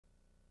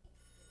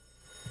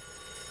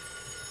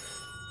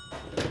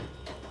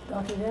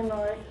Dr.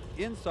 Denmark.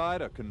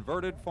 Inside a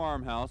converted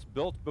farmhouse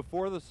built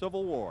before the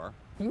Civil War.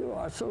 You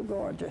are so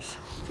gorgeous.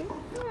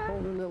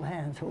 Hold her little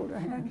hands, hold her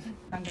hands.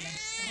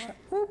 It's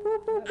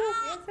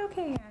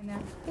okay,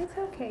 Anna. It's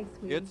okay,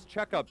 sweetie. It's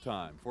checkup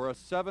time for a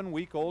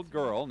 7-week-old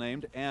girl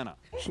named Anna.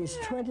 She's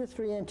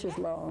 23 inches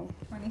long.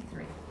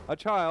 23. A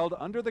child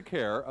under the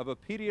care of a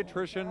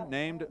pediatrician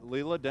named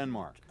Leela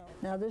Denmark.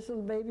 Now this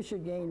little baby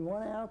should gain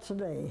 1 ounce a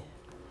day.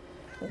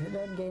 If it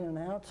doesn't gain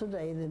 1 ounce a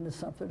day, then there's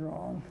something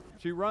wrong.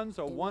 She runs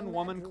a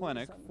one-woman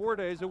clinic 4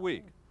 days a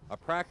week, a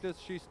practice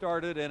she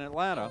started in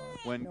Atlanta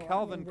when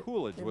Calvin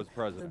Coolidge was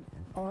president.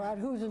 All right,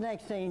 who's the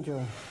next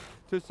angel?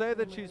 To say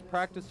that she's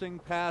practicing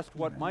past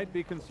what might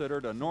be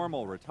considered a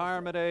normal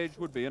retirement age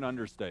would be an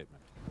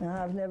understatement.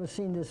 Now, I've never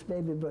seen this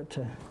baby but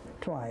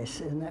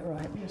twice, isn't that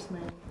right? Yes,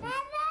 ma'am.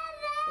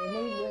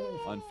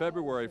 On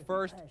February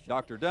 1st,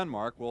 Dr.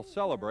 Denmark will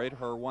celebrate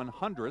her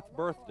 100th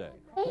birthday.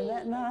 Isn't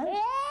that nice?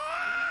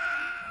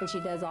 And she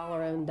does all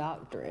her own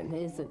doctoring.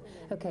 It isn't,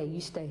 okay,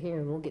 you stay here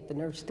and we'll get the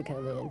nurse to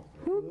come in.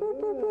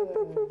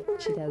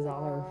 She does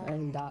all her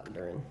own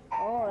doctoring.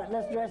 All right,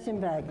 let's dress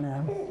him back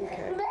now.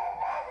 Okay.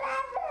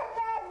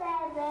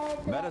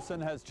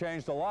 Medicine has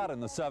changed a lot in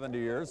the 70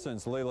 years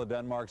since Leela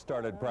Denmark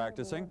started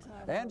practicing,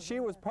 and she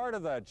was part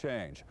of that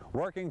change,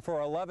 working for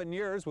 11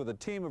 years with a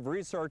team of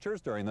researchers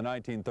during the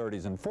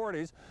 1930s and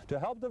 40s to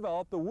help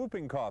develop the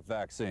whooping cough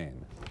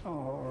vaccine.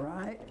 All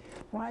right.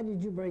 Why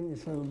did you bring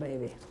this little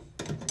baby?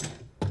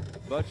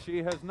 But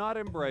she has not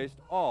embraced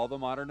all the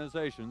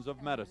modernizations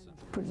of medicine.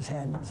 Put his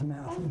hand in his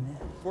mouth.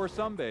 For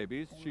some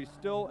babies, she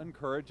still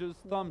encourages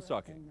thumb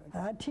sucking.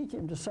 I teach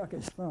him to suck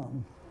his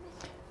thumb.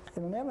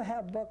 He'll never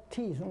have buck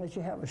teeth unless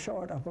you have a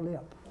short upper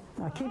lip.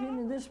 Now keep him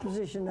in this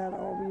position, that'll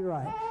all be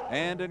right.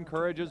 And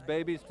encourages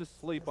babies to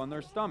sleep on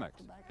their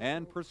stomachs,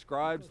 and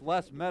prescribes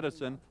less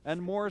medicine and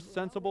more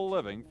sensible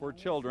living for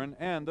children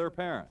and their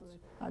parents.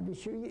 I'd be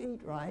sure you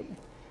eat right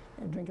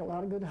and drink a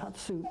lot of good hot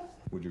soup.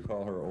 Would you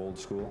call her old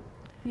school?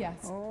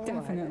 Yes, All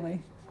definitely.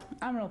 Right.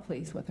 I'm real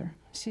pleased with her.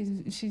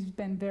 She's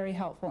been very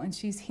helpful, and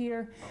she's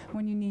here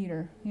when you need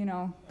her, you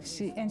know.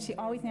 She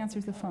always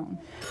answers the phone.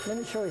 Let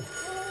me show you.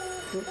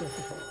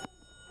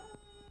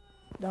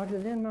 Dr.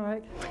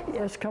 Denmark,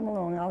 yes, come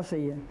along, I'll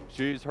see you.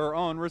 She's her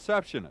own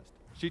receptionist.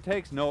 She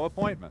takes no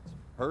appointments.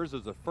 Hers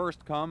is a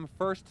first-come,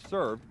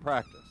 first-served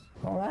practice.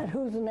 All right,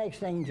 who's the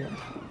next angel?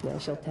 Yeah,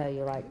 she'll tell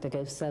you, like, to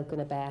go soak in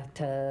a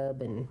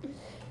bathtub and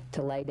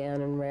to lay down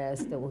and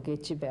rest. That will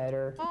get you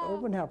better.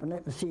 Open up and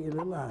let me see your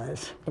little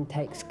eyes. And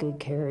takes good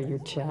care of your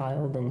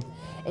child, and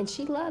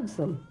she loves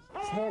them.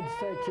 His head's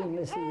 13,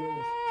 let's see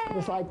yours.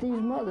 It's like these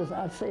mothers,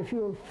 I'd say, if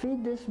you'll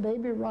feed this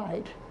baby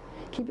right,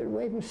 keep it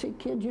away from sick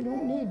kids, you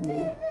don't need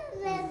me.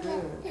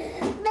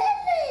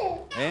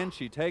 And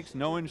she takes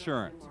no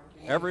insurance.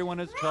 Everyone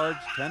is charged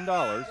 $10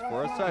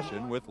 for a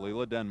session with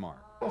Leela Denmark.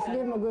 Let's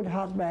give him a good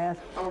hot bath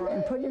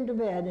and put him to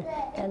bed,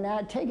 and now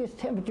take his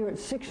temperature at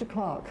 6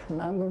 o'clock.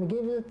 And I'm going to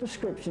give you the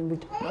prescription,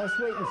 but let's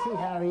wait and see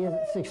how he is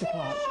at 6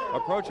 o'clock.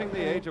 Approaching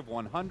the age of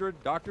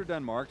 100, Dr.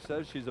 Denmark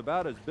says she's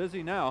about as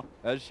busy now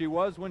as she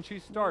was when she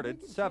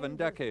started 7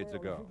 decades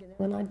ago.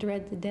 When I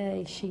dread the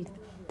day she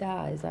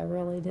dies, I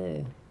really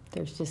do.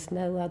 There's just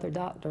no other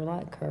doctor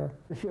like her.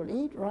 If you'll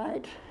eat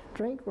right,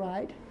 drink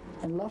right,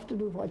 and love to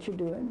do what you're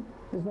doing,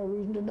 there's no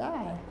reason to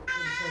die.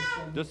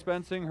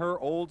 Dispensing her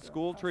old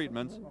school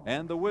treatments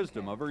and the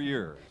wisdom of her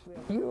years.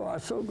 You are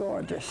so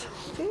gorgeous.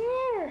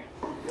 Here.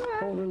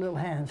 Hold her little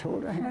hands,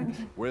 hold her hands.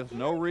 With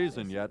no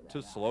reason yet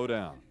to slow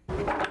down.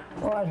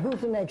 All right,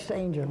 who's the next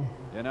angel?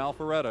 In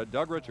Alpharetta,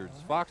 Doug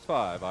Richards, Fox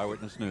 5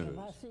 Eyewitness News. Have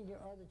I seen your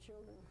other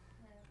children?